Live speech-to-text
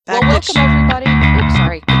Welcome, everybody. Oops,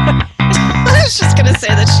 sorry. I was just gonna say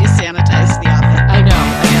that she sanitized the office. I know.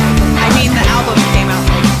 I mean, the album came out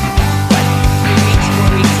like what, 3 weeks, 4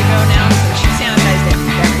 weeks ago now, so she sanitized it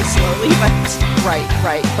very slowly. But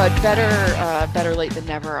Right. But better late than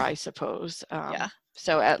never, I suppose. Yeah.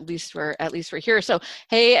 So at least we're here. So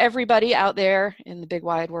hey, everybody out there in the big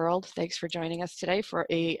wide world, thanks for joining us today for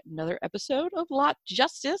another episode of Lot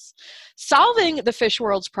Justice, solving the fish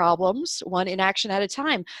world's problems one inaction at a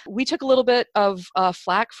time. We took a little bit of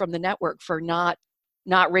flack from the network for not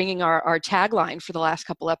ringing our tagline for the last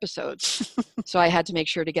couple episodes. So I had to make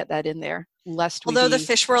sure to get that in there, lest we although the be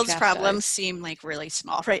fish world's chastised. problems seem like really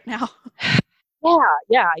small right now.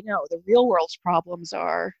 Yeah, I know. The real world's problems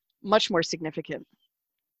are much more significant.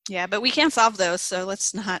 Yeah, but we can't solve those, so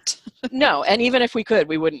let's not. No, and even if we could,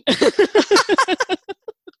 we wouldn't. So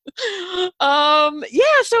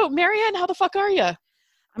Marianne, how the fuck are you?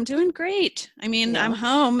 I'm doing great. I mean, Yeah. I'm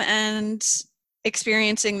home and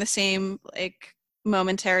experiencing the same like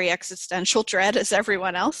momentary existential dread as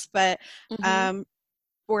everyone else, but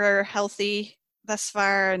we're healthy thus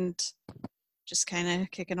far and just kind of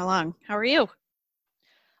kicking along. How are you?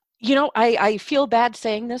 You know, I feel bad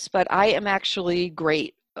saying this, but I am actually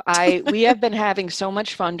great. We have been having so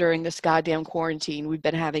much fun during this goddamn quarantine. We've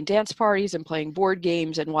been having dance parties and playing board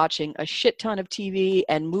games and watching a shit ton of TV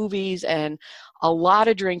and movies and a lot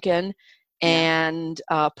of drinking and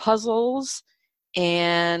puzzles.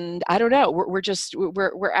 And I don't know,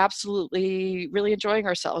 we're absolutely really enjoying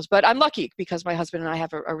ourselves. But I'm lucky because my husband and I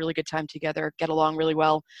have a really good time together, get along really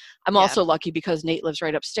well. I'm also lucky because Nate lives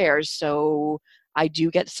right upstairs, so I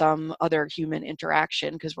do get some other human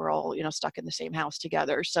interaction because we're all, stuck in the same house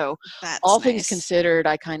together. So That's all nice. things considered,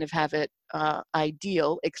 I kind of have it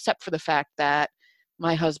ideal, except for the fact that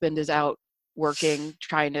my husband is out working,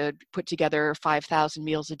 trying to put together 5,000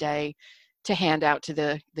 meals a day to hand out to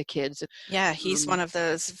the kids. Yeah, he's one of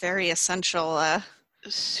those very essential.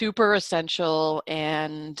 Super essential,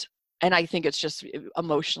 and I think it's just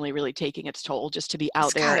emotionally really taking its toll just to be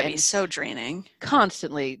out there and be so draining.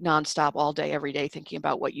 Constantly, nonstop, all day, every day, thinking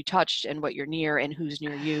about what you touched and what you're near and who's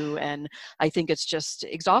near you. And I think it's just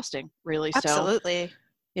exhausting, really. Absolutely. So,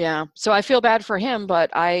 yeah. So I feel bad for him, but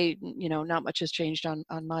not much has changed on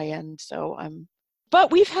my end. So but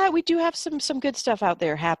we do have some good stuff out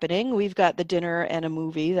there happening. We've got the dinner and a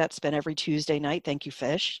movie that's been every Tuesday night. Thank you,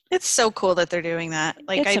 Fish. It's so cool that they're doing that.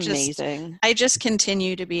 Like, it's amazing. I just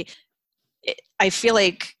continue to be. I feel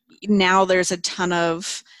like now there's a ton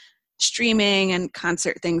of streaming and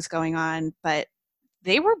concert things going on, but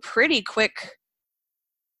they were pretty quick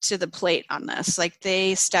to the plate on this. Like,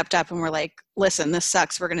 they stepped up and were like, "Listen, this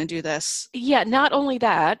sucks. We're going to do this." Yeah. Not only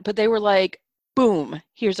that, but they were like, "Boom!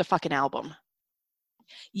 Here's a fucking album."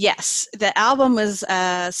 Yes, the album was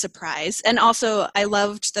a surprise. And also, I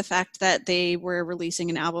loved the fact that they were releasing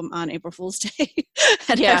an album on April Fool's Day.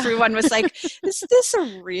 And everyone was like, is this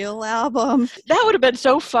a real album? That would have been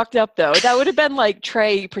so fucked up, though. That would have been like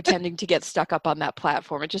Trey pretending to get stuck up on that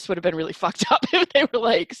platform. It just would have been really fucked up if they were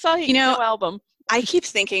like, no album. I keep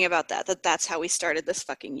thinking about that's how we started this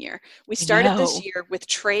fucking year. We started this year with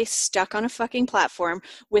Trey stuck on a fucking platform,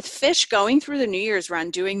 with Fish going through the New Year's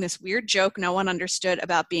run, doing this weird joke no one understood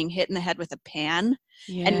about being hit in the head with a pan.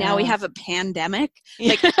 Yeah. And now we have a pandemic.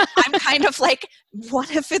 Like, I'm kind of like,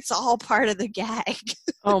 what if it's all part of the gag?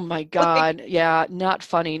 Oh my God. Yeah. Not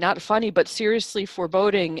funny, but seriously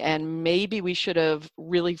foreboding. And maybe we should have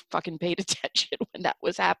really fucking paid attention when that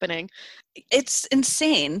was happening. It's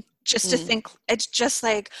insane. Just to think, it's just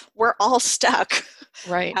like we're all stuck.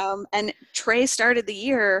 Right. And Trey started the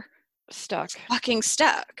year fucking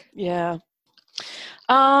stuck. Yeah.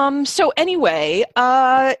 So anyway,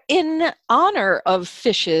 in honor of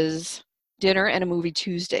Fish's Dinner and a Movie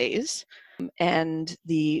Tuesdays and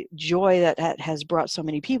the joy that has brought so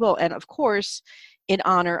many people, and of course, in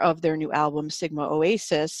honor of their new album, Sigma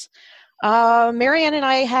Oasis, Marianne and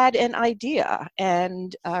I had an idea,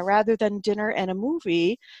 and rather than dinner and a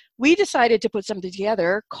movie, we decided to put something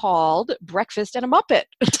together called Breakfast and a Muppet.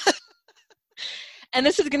 And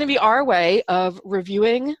this is going to be our way of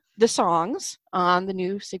reviewing the songs on the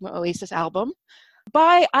new Sigma Oasis album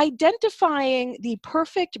by identifying the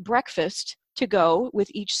perfect breakfast to go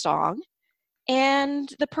with each song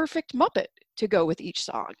and the perfect Muppet to go with each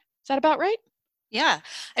song. Is that about right? Yeah.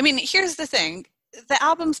 I mean, here's the thing. The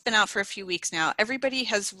album's been out for a few weeks now. Everybody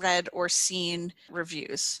has read or seen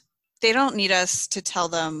reviews. They don't need us to tell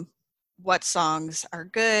them what songs are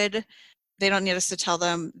good. They don't need us to tell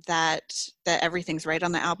them that everything's right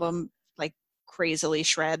on the album, like crazily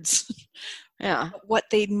shreds. Yeah. What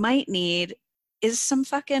they might need is some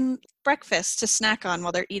fucking breakfast to snack on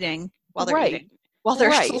while they're eating. Right. while they're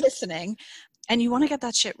Right. listening. And you want to get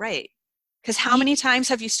that shit right. Because how many times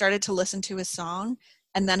have you started to listen to a song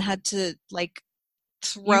and then had to like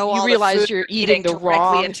throw you all realize the food you're you're eating the directly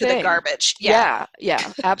wrong into thing. the garbage? Yeah,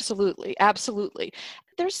 absolutely. Absolutely.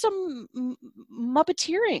 There's some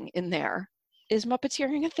Muppeteering in there. Is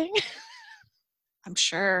Muppeteering a thing? I'm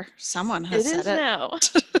sure someone has said it. Now.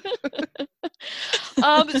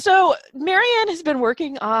 So Marianne has been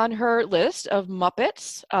working on her list of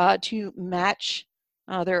Muppets to match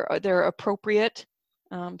their appropriate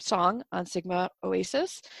song on Sigma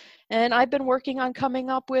Oasis. And I've been working on coming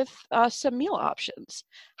up with some meal options.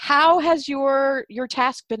 How has your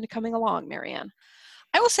task been coming along, Marianne?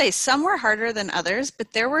 I will say some were harder than others,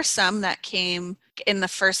 but there were some that came in the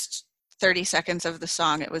first 30 seconds of the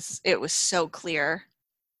song. It was so clear.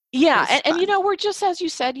 Yeah, and we're just, as you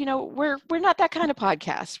said, we're not that kind of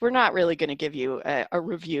podcast. We're not really going to give you a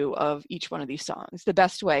review of each one of these songs. The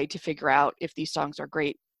best way to figure out if these songs are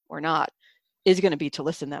great or not is going to be to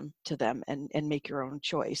listen to them and make your own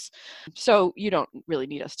choice. So you don't really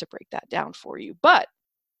need us to break that down for you. But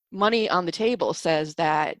money on the table says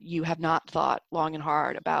that you have not thought long and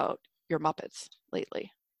hard about your Muppets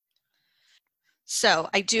lately. So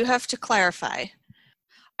I do have to clarify.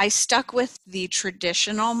 I stuck with the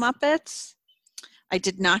traditional Muppets. I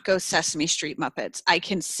did not go Sesame Street Muppets. I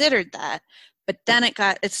considered that, but then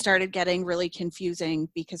it started getting really confusing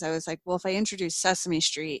because I was like, well, if I introduce Sesame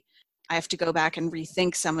Street, I have to go back and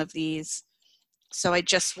rethink some of these. So I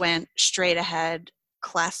just went straight ahead,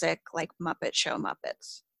 classic, like Muppet Show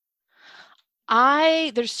Muppets.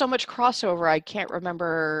 There's so much crossover, I can't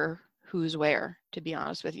remember who's where, to be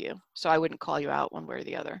honest with you. So I wouldn't call you out one way or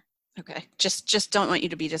the other. Okay. Just don't want you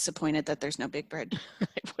to be disappointed that there's no Big Bird. I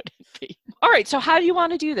wouldn't be. All right. So how do you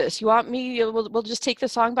want to do this? You want me, we'll just take the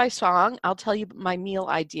song by song. I'll tell you my meal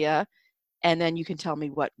idea, and then you can tell me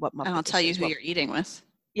what Muppet. And I'll tell you who you're eating with.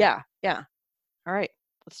 Yeah. All right.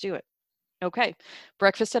 Let's do it. Okay.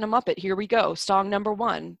 Breakfast and a Muppet. Here we go. Song number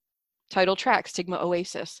 1. Title track, Sigma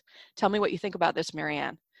Oasis. Tell me what you think about this,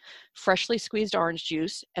 Marianne. Freshly squeezed orange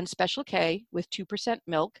juice and Special K with 2%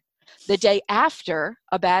 milk. The day after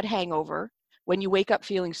a bad hangover, when you wake up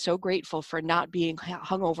feeling so grateful for not being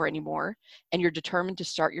hungover anymore, and you're determined to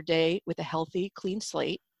start your day with a healthy, clean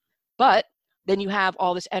slate, but then you have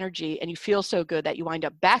all this energy and you feel so good that you wind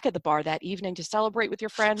up back at the bar that evening to celebrate with your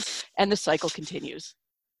friends, and the cycle continues.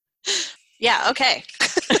 Yeah, okay.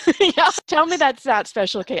 Yeah, tell me that's not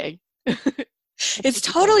Special K. It's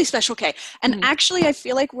totally Special K. And actually, I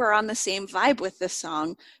feel like we're on the same vibe with this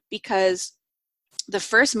song, because the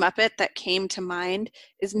first Muppet that came to mind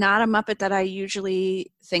is not a Muppet that I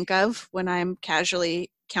usually think of when I'm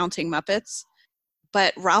casually counting Muppets,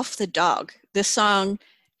 but Ralph the Dog. This song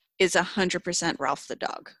is 100% Ralph the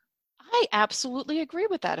Dog. I absolutely agree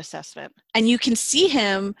with that assessment. And you can see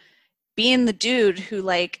him being the dude who,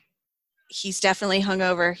 like, he's definitely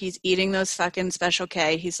hungover. He's eating those fucking Special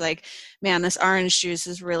K. He's like, man, this orange juice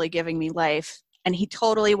is really giving me life. And he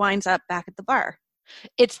totally winds up back at the bar.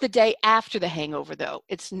 It's the day after the hangover, though.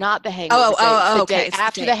 It's not the hangover. The day okay.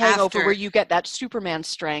 after the hangover, where you get that Superman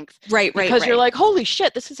strength. Right. Because you're like, holy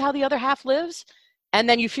shit, this is how the other half lives. And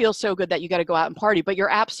then you feel so good that you got to go out and party. But you're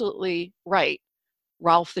absolutely right.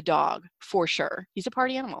 Ralph the Dog, for sure. He's a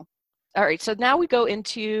party animal. All right, so now we kind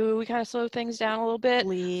of slow things down a little bit.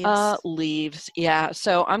 Leaves, yeah.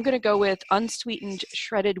 So I'm going to go with unsweetened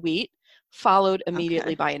shredded wheat, followed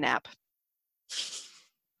immediately by a nap.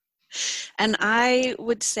 And I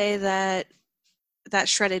would say that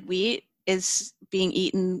shredded wheat is being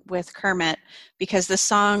eaten with Kermit, because the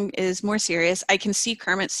song is more serious. I can see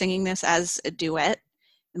Kermit singing this as a duet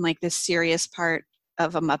in like this serious part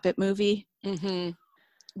of a Muppet movie,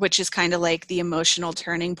 which is kind of like the emotional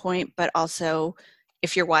turning point. But also,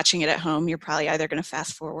 if you're watching it at home, you're probably either going to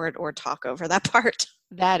fast forward or talk over that part.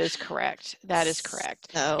 That is correct.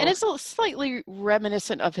 So, and it's slightly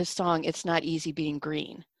reminiscent of his song, It's Not Easy Being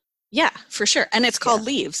Green. Yeah, for sure. And it's called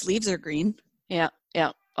Leaves. Leaves are green. Yeah.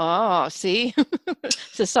 Oh, see?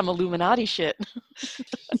 This is some Illuminati shit.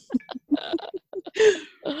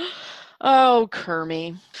 Oh,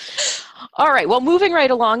 Kermie. All right. Well, moving right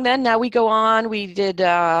along then. Now we go on. We did,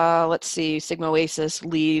 let's see, Sigma Oasis,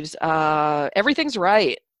 Leaves. Everything's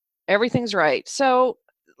right. So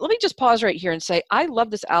let me just pause right here and say I love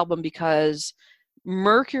this album because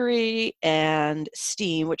Mercury and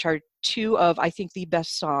Steam, which are two of, I think, the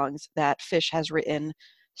best songs that Fish has written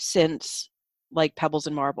since, like, Pebbles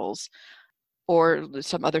and Marbles, or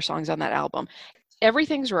some other songs on that album.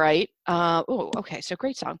 Everything's Right. So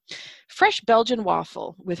great song. Fresh Belgian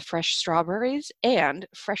waffle with fresh strawberries and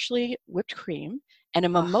freshly whipped cream, and a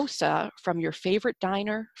mimosa from your favorite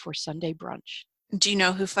diner for Sunday brunch. Do you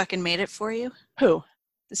know who fucking made it for you? Who?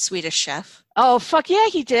 The Swedish Chef. Oh, fuck yeah,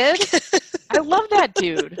 he did. I love that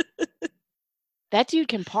dude. That dude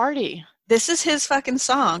can party. This is his fucking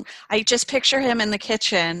song. I just picture him in the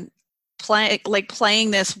kitchen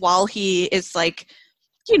playing this while he is like,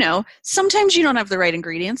 you know, sometimes you don't have the right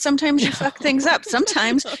ingredients. Sometimes you fuck things up.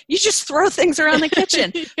 Sometimes you just throw things around the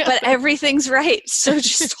kitchen, but everything's right. So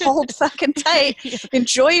just hold fucking tight.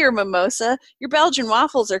 Enjoy your mimosa. Your Belgian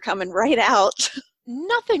waffles are coming right out.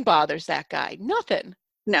 Nothing bothers that guy. Nothing.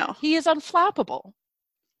 No. He is unflappable.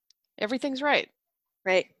 Everything's right.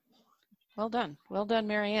 Right. Well done. Well done,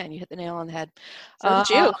 Marianne. You hit the nail on the head. So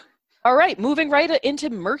did you. All right, moving right into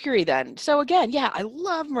Mercury then. So again, yeah, I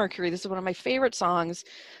love Mercury. This is one of my favorite songs.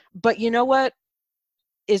 But you know what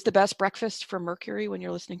is the best breakfast for Mercury when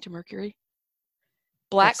you're listening to Mercury?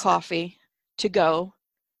 Black coffee to go,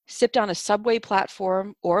 sipped on a subway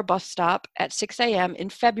platform or a bus stop at 6 a.m. in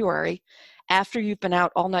February after you've been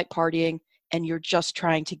out all night partying and you're just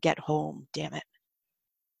trying to get home, damn it.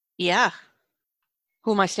 Yeah.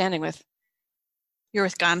 Who am I standing with? You're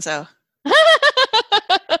with Gonzo.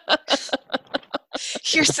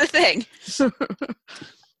 Here's the thing.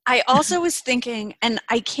 I also was thinking, and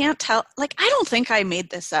I can't tell, like, I don't think I made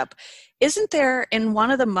this up. Isn't there in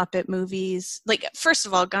one of the Muppet movies, like, first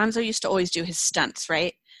of all, Gonzo used to always do his stunts,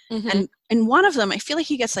 right? Mm-hmm. And in one of them, I feel like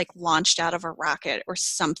he gets, like, launched out of a rocket or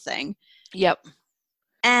something. Yep.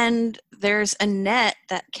 And there's a net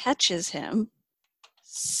that catches him.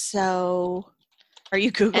 So, are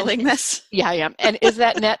you Googling this? Yeah, I am. And is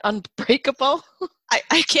that net unbreakable?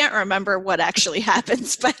 I can't remember what actually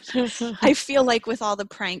happens, but I feel like with all the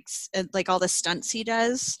pranks, like all the stunts he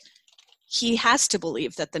does, he has to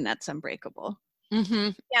believe that the net's unbreakable. Mm-hmm.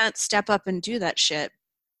 You can't step up and do that shit.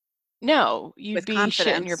 No, you'd be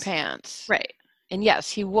shitting your pants. Right. And yes,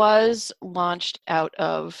 he was launched out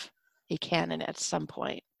of a cannon at some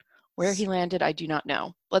point. Where he landed, I do not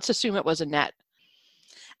know. Let's assume it was a net.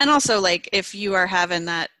 And also, like, if you are having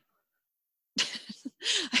that,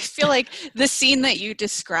 I feel like the scene that you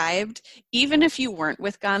described, even if you weren't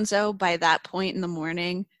with Gonzo by that point in the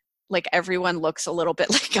morning, like, everyone looks a little bit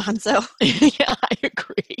like Gonzo. Yeah, I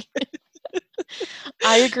agree.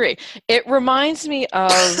 I agree. It reminds me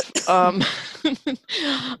of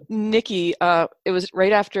Nikki. It was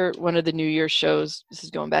right after one of the New Year's shows. This is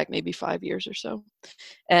going back maybe 5 years or so.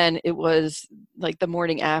 And it was like the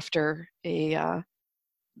morning after the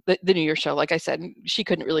New Year's show. Like I said, she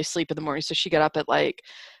couldn't really sleep in the morning. So she got up at like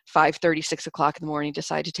 5:30, 6 o'clock in the morning,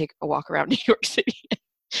 decided to take a walk around New York City.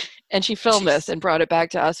 And she filmed this and brought it back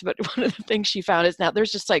to us. But one of the things she found is now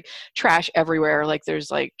there's just like trash everywhere. Like there's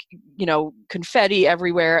like, you know, confetti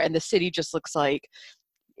everywhere. And the city just looks like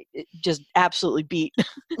just absolutely beat.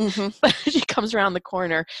 Mm-hmm. But she comes around the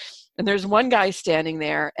corner and there's one guy standing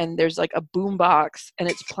there and there's like a boom box and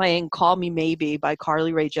it's playing Call Me Maybe by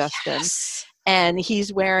Carly Rae Jepsen. Yes. And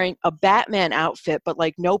he's wearing a Batman outfit, but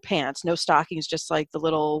like no pants, no stockings, just like the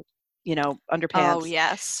little, you know, underpants. Oh,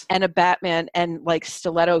 yes. And a Batman and like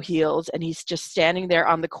stiletto heels. And he's just standing there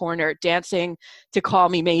on the corner dancing to Call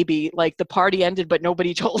Me Maybe. Like the party ended, but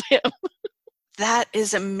nobody told him. That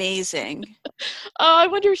is amazing. Oh, I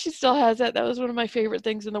wonder if she still has that. That was one of my favorite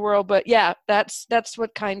things in the world. But yeah, that's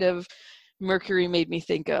what kind of Mercury made me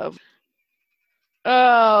think of.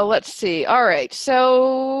 Oh, let's see. All right.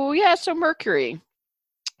 So Mercury.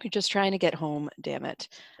 You're just trying to get home, damn it.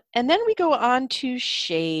 And then we go on to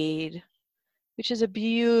Shade, which is a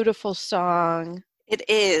beautiful song. It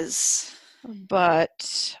is.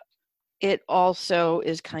 But it also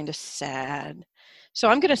is kind of sad. So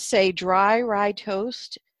I'm going to say dry rye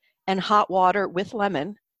toast and hot water with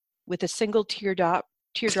lemon with a single teardrop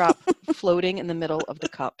floating in the middle of the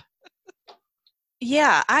cup.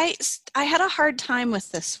 Yeah, I had a hard time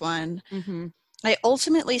with this one. Mm-hmm. I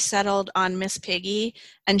ultimately settled on Miss Piggy,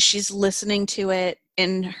 and she's listening to it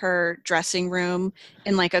in her dressing room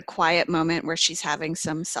in like a quiet moment where she's having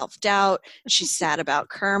some self-doubt. She's sad about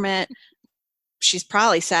Kermit. She's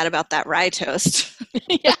probably sad about that rye toast.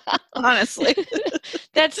 Yeah, honestly.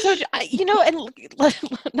 That's so, you know, and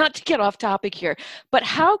not to get off topic here, but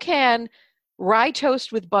how can rye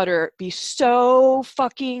toast with butter be so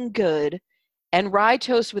fucking good? And rye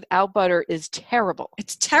toast without butter is terrible.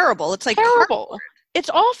 It's terrible. It's like terrible. Cardboard. It's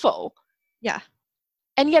awful. Yeah.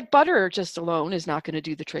 And yet butter just alone is not going to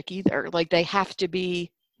do the trick either. Like they have to be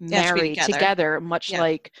married together, much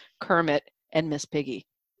like Kermit and Miss Piggy.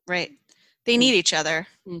 Right. They need each other.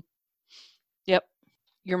 Yep.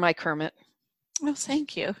 You're my Kermit. Oh,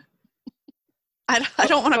 thank you. I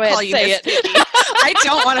don't want to call you Miss Piggy. I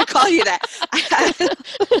don't want to call you that.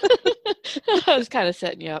 I was kind of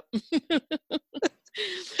setting you up.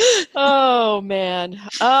 Oh man.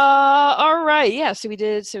 All right. Yeah. So we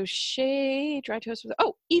did. So Shay, dry toast with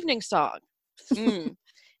evening song.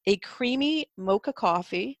 A creamy mocha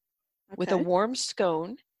coffee with a Okay. warm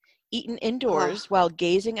scone, eaten Oh, indoors while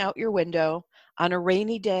gazing out your window on a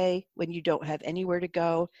rainy day when you don't have anywhere to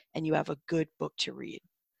go and you have a good book to read.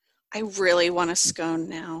 I really want a scone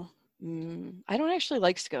now. I don't actually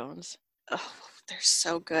like scones. Oh, they're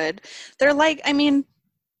so good. They're like, I mean,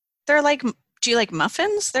 they're like, do you like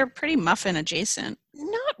muffins? They're pretty muffin adjacent.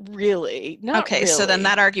 Not really. Not Okay, so then really.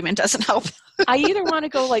 that argument doesn't help. I either want to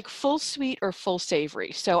go like full sweet or full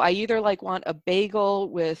savory. So I either like want a bagel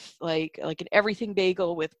with like an everything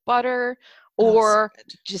bagel with butter, Oh, so or good.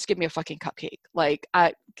 just give me a fucking cupcake.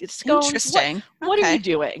 Scones. What Interesting. what are you Okay.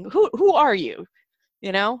 doing? Who are you?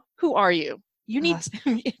 You know, who are you? You Oh,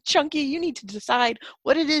 need Chunky, you need to decide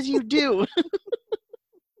what it is you do.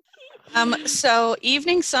 so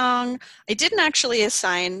evening song, I didn't actually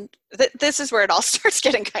assign, this is where it all starts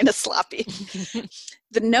getting kind of sloppy.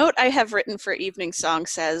 The note I have written for evening song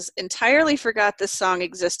says, entirely forgot this song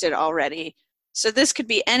existed already. So this could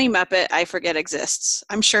be any Muppet I forget exists.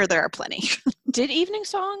 I'm sure there are plenty. Did Evening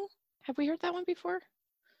Song? Have we heard that one before?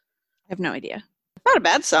 I have no idea. Not a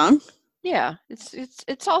bad song. Yeah,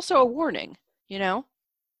 it's also a warning, you know?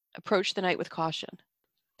 Approach the night with caution.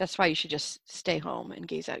 That's why you should just stay home and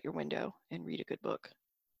gaze out your window and read a good book.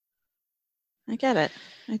 I get it.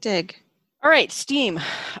 I dig. All right, Steam.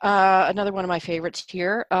 Another one of my favorites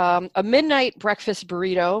here. A midnight breakfast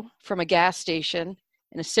burrito from a gas station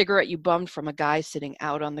and a cigarette you bummed from a guy sitting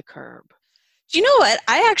out on the curb. Do you know what?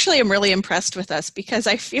 I actually am really impressed with us because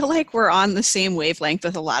I feel like we're on the same wavelength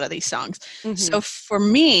with a lot of these songs. Mm-hmm. So for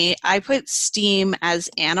me, I put Steam as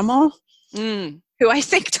Animal, who I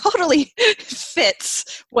think totally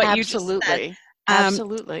fits what you just said.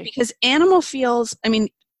 Absolutely. Because Animal feels, I mean,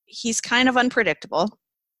 he's kind of unpredictable.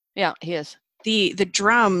 Yeah, he is. The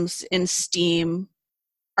drums in Steam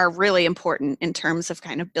are really important in terms of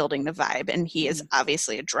kind of building the vibe, and he is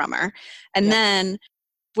obviously a drummer. And then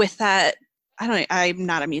with that, I'm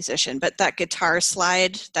not a musician, but that guitar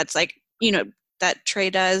slide that's like, that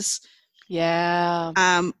Trey does. Yeah.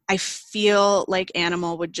 I feel like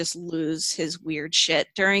Animal would just lose his weird shit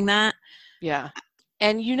during that. Yeah.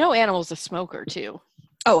 And Animal's a smoker too.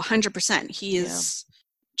 Oh, 100%. He is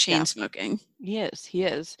chain smoking. He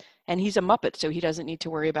is. And he's a Muppet, so he doesn't need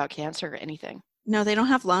to worry about cancer or anything. No, they don't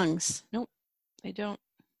have lungs. Nope, they don't.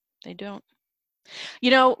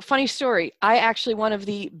 Funny story. One of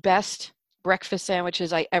the best breakfast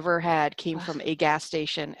sandwiches I ever had came from a gas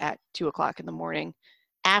station at 2:00 in the morning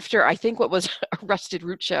after, I think, what was a Rusted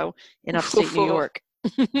Root show in upstate New York.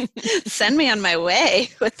 Send me on my way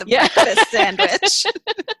with the breakfast sandwich.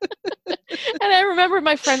 And I remember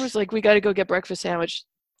my friend was like, we got to go get breakfast sandwiches.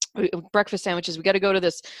 We got to go to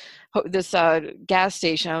this gas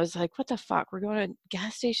station. I was like, what the fuck? We're going to a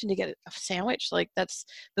gas station to get a sandwich? Like,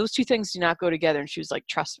 those two things do not go together. And she was like,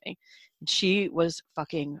 trust me. And she was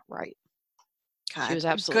fucking right. God, she was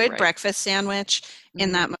absolutely good right. Breakfast sandwich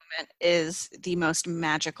in that moment is the most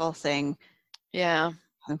magical thing. Yeah.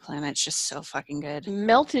 On the planet. It's just so fucking good.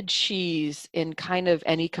 Melted cheese in kind of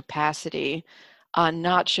any capacity on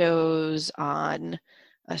nachos, on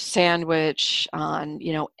a sandwich, on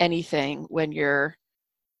anything when you're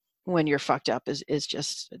fucked up is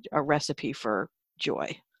just a recipe for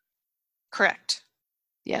joy. Correct.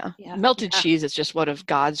 Yeah. Melted cheese is just one of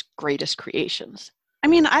God's greatest creations. I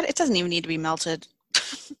mean, it doesn't even need to be melted.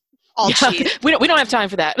 All cheese. We don't have time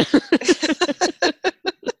for that.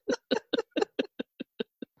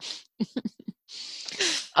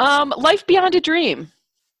 Life Beyond a Dream.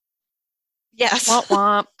 Yes. Womp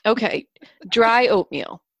womp. Okay. Dry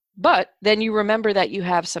oatmeal. But then you remember that you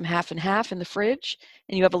have some half and half in the fridge,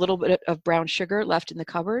 and you have a little bit of brown sugar left in the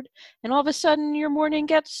cupboard, and all of a sudden your morning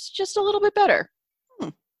gets just a little bit better.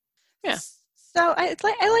 Yeah. So I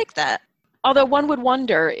like that. Although one would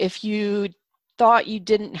wonder, if you thought you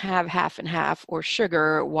didn't have half and half or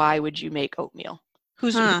sugar, why would you make oatmeal?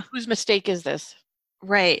 Whose mistake is this?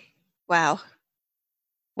 Right. Wow.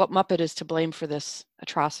 What Muppet is to blame for this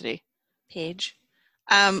atrocity? Paige.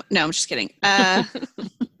 No, I'm just kidding.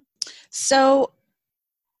 So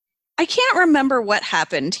I can't remember what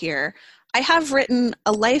happened here. I have written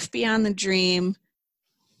A Life Beyond the Dream,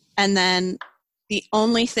 and then the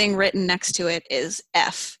only thing written next to it is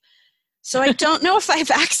F. So I don't know if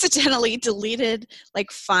I've accidentally deleted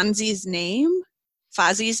like Fonzie's name.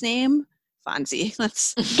 Fonzie.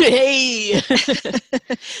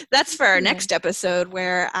 That's for our next episode,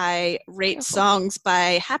 where I rate songs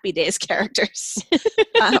by Happy Days characters.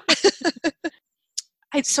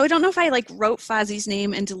 I don't know if I like wrote Fozzie's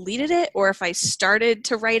name and deleted it, or if I started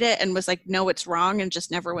to write it and was like, no, it's wrong, and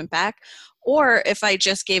just never went back, or if I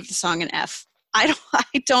just gave the song an F. I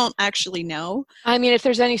don't actually know. I mean, if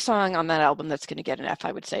there's any song on that album that's going to get an F,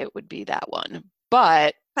 I would say it would be that one.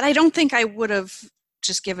 But I don't think I would have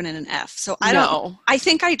just given it an F. So I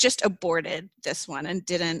think I just aborted this one and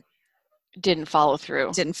didn't follow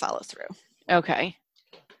through. Okay.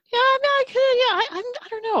 Yeah, I mean, I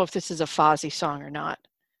don't know if this is a Fozzy song or not.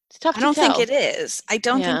 It's tough to tell. I don't think it is. I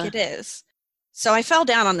don't think it is. So I fell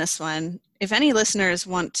down on this one. If any listeners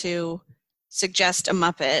want to suggest a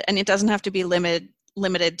Muppet, and it doesn't have to be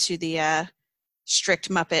limited to the strict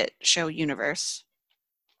Muppet show universe,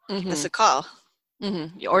 give us a call.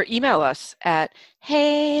 Or email us at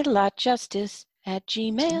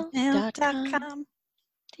heylotjustice@gmail.com.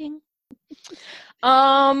 Ding.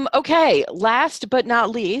 Okay, last but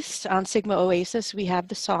not least, on Sigma Oasis, we have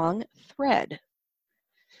the song Thread.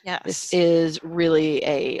 Yes. This is really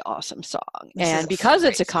a awesome song. And because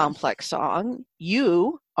it's a complex song,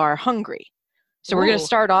 you are hungry. So we're going to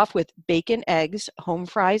start off with bacon, eggs, home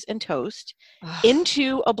fries, and toast,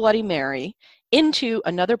 into a Bloody Mary, into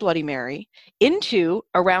another Bloody Mary, into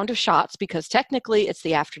a round of shots, because technically it's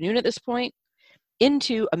the afternoon at this point,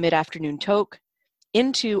 into a mid-afternoon toke,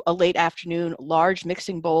 into a late afternoon large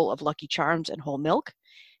mixing bowl of Lucky Charms and whole milk,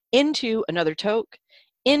 into another toke,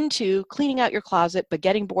 into cleaning out your closet but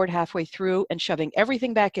getting bored halfway through and shoving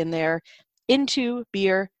everything back in there, into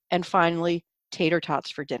beer, and finally tater tots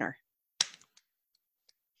for dinner.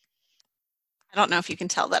 I don't know if you can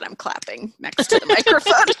tell that I'm clapping next to the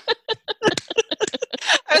microphone.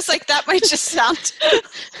 I was like, that might just sound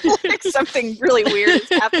like something really weird is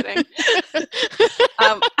happening.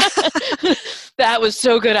 That was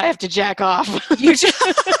so good, I have to jack off.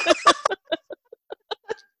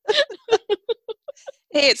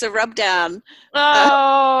 Hey, it's a rub down.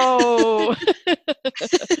 Oh.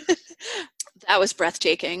 That was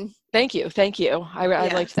breathtaking. Thank you. I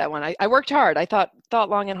liked that one. I worked hard. I thought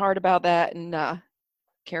long and hard about that and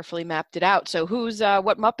carefully mapped it out. So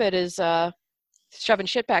what Muppet is shoving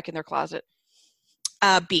shit back in their closet?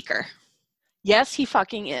 Beaker. Yes, he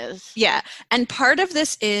fucking is. Yeah. And part of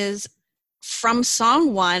this is from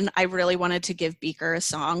song 1, I really wanted to give Beaker a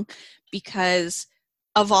song because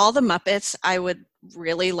of all the Muppets I would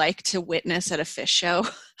really like to witness at a Phish show,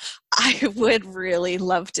 I would really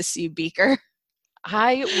love to see Beaker.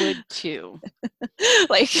 I would too.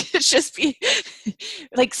 Like, just be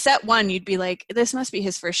like set 1, you'd be like, this must be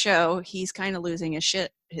his first show. He's kind of losing his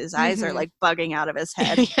shit. His eyes are like bugging out of his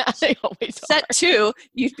head. Yeah, they always set are. 2,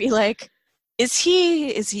 you'd be like, is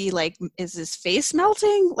he like, is his face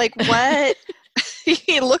melting? Like, what?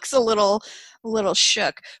 He looks a little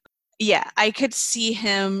shook. Yeah, I could see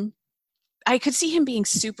him being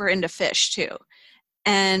super into Phish too.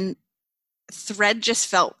 And Thread just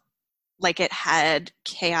felt like it had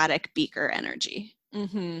chaotic Beaker energy.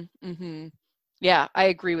 Yeah, I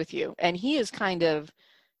agree with you. And he is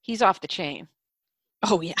he's off the chain.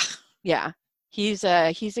 Oh yeah. Yeah. He's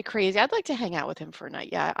a crazy. I'd like to hang out with him for a night.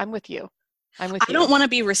 Yeah, I'm with you. I don't want to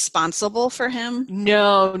be responsible for him.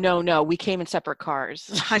 No. We came in separate cars.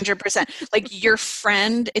 100%. Like your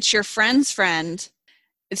friend, it's your friend's friend.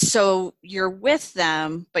 So you're with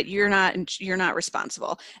them, but you're not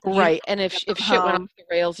responsible. Right. And if shit went off the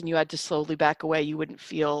rails and you had to slowly back away, you wouldn't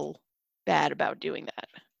feel bad about doing that.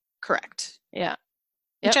 Correct. Yeah.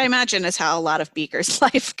 Which I imagine is how a lot of Beaker's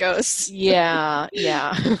life goes. Yeah.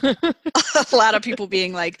 A lot of people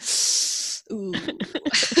being like, ooh.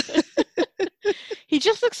 He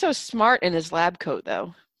just looks so smart in his lab coat,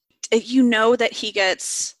 though. You know that he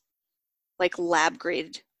gets like lab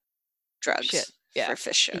grade drugs. Shit. Yeah, for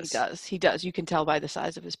Phish shows. He does. You can tell by the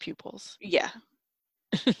size of his pupils. Yeah.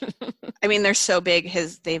 I mean, they're so big,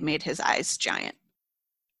 they've made his eyes giant.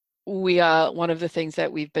 We one of the things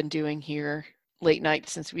that we've been doing here late night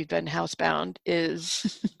since we've been housebound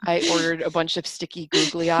is I ordered a bunch of sticky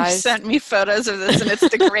googly eyes. You sent me photos of this and it's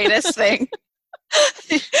the greatest thing.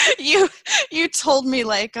 You told me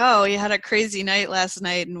like, oh, you had a crazy night last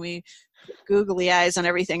night and we googly eyes on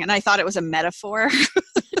everything, and I thought it was a metaphor.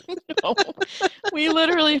 No, we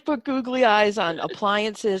literally put googly eyes on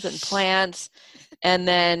appliances and plants and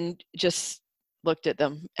then just looked at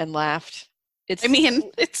them and laughed.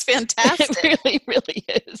 It's fantastic. It really, really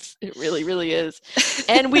is. It really, really is.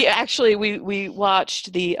 And we actually, we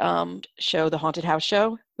watched the show, The Haunted House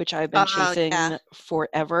Show, which I've been chasing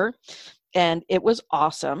forever. And it was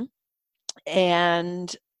awesome.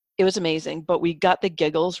 And it was amazing. But we got the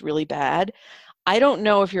giggles really bad. I don't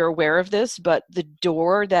know if you're aware of this, but the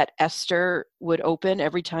door that Esther would open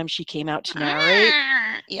every time she came out to narrate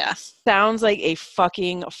Yeah. sounds like a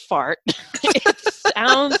fucking fart. It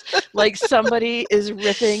sounds like somebody is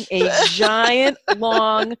ripping a giant,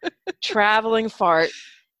 long, traveling fart,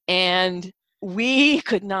 and we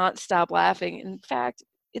could not stop laughing. In fact,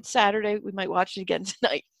 it's Saturday. We might watch it again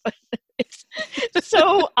tonight. It's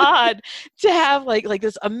so odd to have like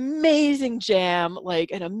this amazing jam,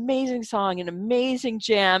 like an amazing song, an amazing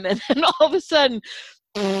jam, and then all of a sudden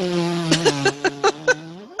I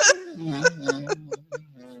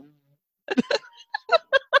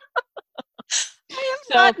have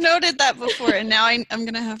not noted that before, and now I'm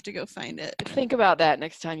going to have to go find it. Think about that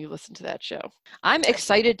next time you listen to that show. I'm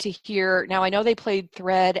excited to hear. Now, I know they played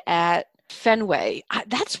Thread at Fenway.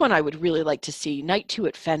 That's one I would really like to see. Night 2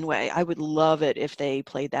 at Fenway. I would love it if they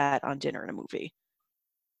played that on Dinner and a Movie.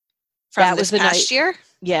 From that was the past year?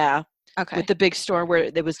 Yeah. Okay. With the big storm where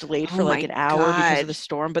it was delayed for like an hour because of the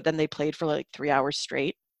storm, but then they played for like 3 hours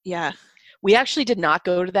straight. Yeah. We actually did not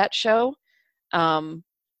go to that show. And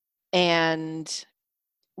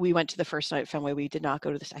we went to the first night at Fenway. We did not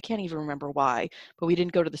go to this. I can't even remember why, but we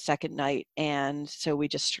didn't go to the second night. And so we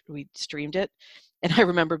streamed it. And I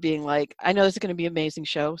remember being like, I know this is going to be an amazing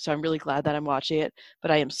show, so I'm really glad that I'm watching it,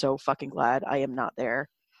 but I am so fucking glad I am not there.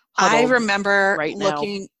 I remember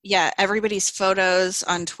looking, everybody's photos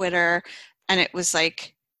on Twitter, and it was like,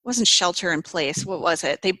 it wasn't shelter in place. What was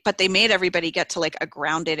it? They made everybody get to like a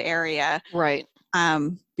grounded area. Right.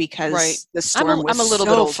 Because the storm was I'm a little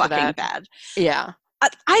so bit old fucking bad. Yeah.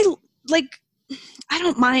 I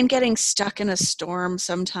don't mind getting stuck in a storm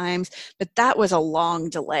sometimes, but that was a long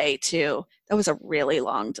delay too. That was a really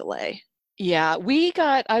long delay. Yeah,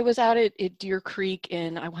 I was out at Deer Creek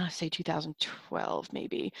in, I want to say 2012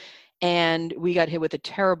 maybe, and we got hit with a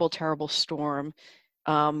terrible, terrible storm,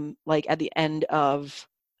 like at the end of,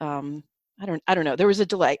 I don't know. There was a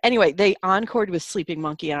delay. Anyway, they encored with Sleeping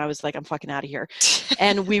Monkey, and I was like, I'm fucking out of here.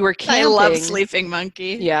 And we were camping. I love Sleeping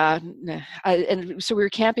Monkey. Yeah. And so we were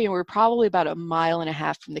camping, and we were probably about 1.5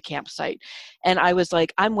 miles from the campsite. And I was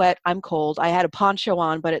like, I'm wet, I'm cold. I had a poncho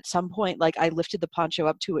on, but at some point, like I lifted the poncho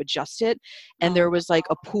up to adjust it, and there was like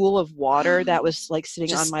a pool of water that was like sitting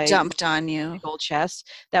just on my dumped on you old chest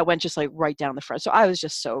that went just like right down the front. So I was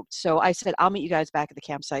just soaked. So I said, I'll meet you guys back at the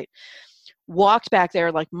campsite. Walked back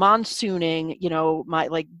there like monsooning,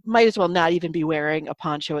 might as well not even be wearing a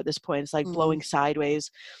poncho at this point. It's like blowing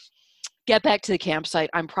sideways. Get back to the campsite.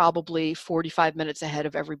 I'm probably 45 minutes ahead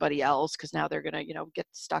of everybody else because now they're going to, get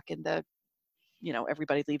stuck in the,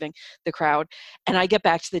 everybody leaving the crowd. And I get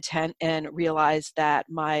back to the tent and realize that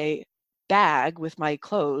my bag with my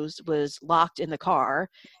clothes was locked in the car,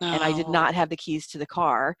 and I did not have the keys to the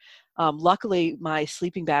car. Luckily, my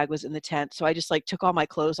sleeping bag was in the tent, so I just like took all my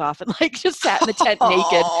clothes off and like just sat in the tent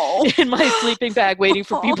naked in my sleeping bag, waiting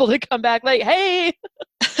for people to come back. Like, hey.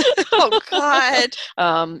 Oh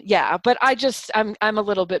God. Yeah, but I'm a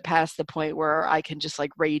little bit past the point where I can just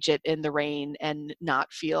like rage it in the rain and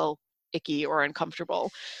not feel icky or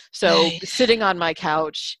uncomfortable. So sitting on my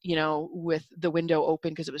couch, with the window open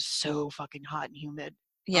because it was so fucking hot and humid.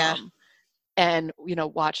 Yeah. And,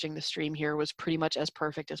 watching the stream here was pretty much as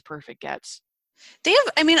perfect gets.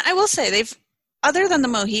 I will say other than the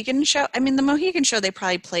Mohegan show, the Mohegan show they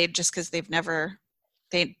probably played just because they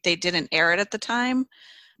didn't air it at the time.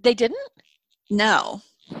 They didn't? No.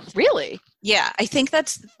 Really? Yeah. I think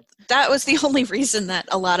that was the only reason that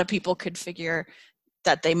a lot of people could figure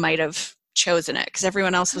that they might have chosen it, because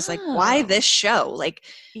everyone else was like, why this show? Like,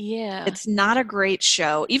 yeah, it's not a great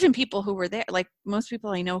show. Even people who were there, like most people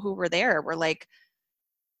I know who were there were like,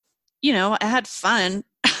 I had fun.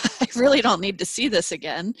 I really don't need to see this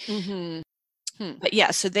again. But yeah,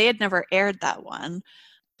 so they had never aired that one.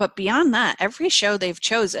 But beyond that, every show they've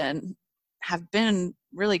chosen have been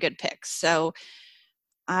really good picks. So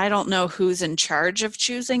I don't know who's in charge of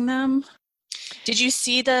choosing them. Did you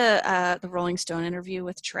see the Rolling Stone interview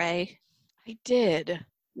with Trey? I did.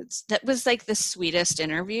 That was like the sweetest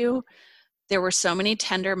interview. There were so many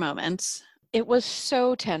tender moments. It was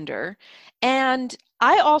so tender. And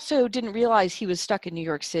I also didn't realize he was stuck in New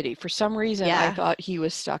York City. For some reason, I thought he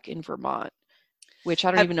was stuck in Vermont, which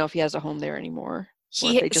I don't even know if he has a home there anymore. Or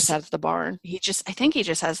if he just has the barn. I think he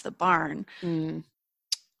just has the barn.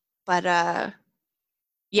 But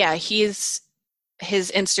yeah, his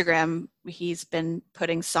Instagram, he's been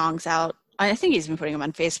putting songs out. I think he's been putting them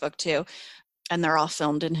on Facebook too. And they're all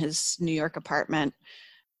filmed in his New York apartment.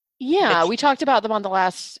 Yeah, we talked about them on the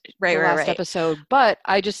last episode, but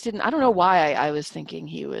I just I don't know why I was thinking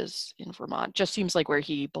he was in Vermont. Just seems like where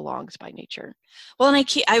he belongs by nature. Well,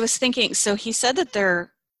 and I was thinking, so he said that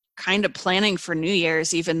they're kind of planning for New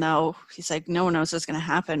Year's, even though he's like, no one knows what's going to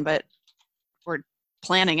happen, but we're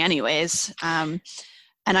planning anyways.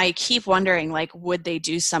 And I keep wondering, like, would they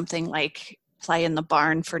do something like play in the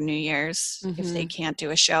barn for New Year's if they can't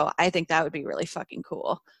do a show? I think that would be really fucking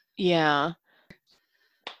cool. Yeah.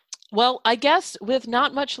 Well, I guess with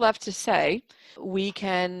not much left to say, we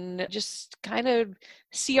can just kind of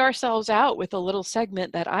see ourselves out with a little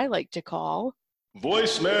segment that I like to call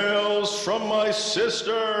Voicemails from my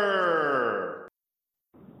sister.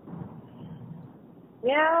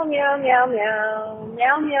 Meow meow meow meow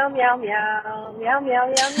meow meow meow meow meow meow meow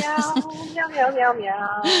meow meow meow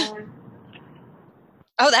meow.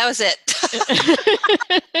 Oh, that was it.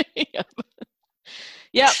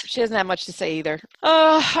 Yep, she doesn't have much to say either.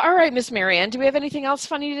 All right, Miss Marianne, do we have anything else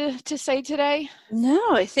funny to say today?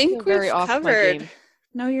 No, I think we've covered.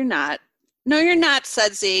 No, you're not. No, you're not,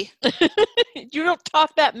 Sudsy. You don't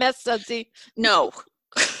talk that mess, Sudsy. No.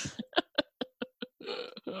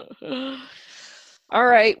 All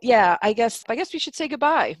right. Yeah, I guess we should say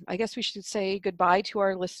goodbye. I guess we should say goodbye to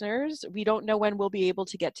our listeners. We don't know when we'll be able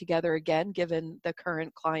to get together again, given the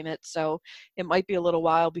current climate. So it might be a little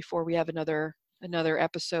while before we have another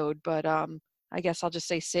episode. But I guess I'll just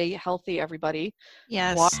say stay healthy, everybody.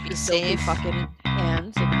 Yes. Wash your filthy fucking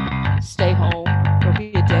hands and stay home.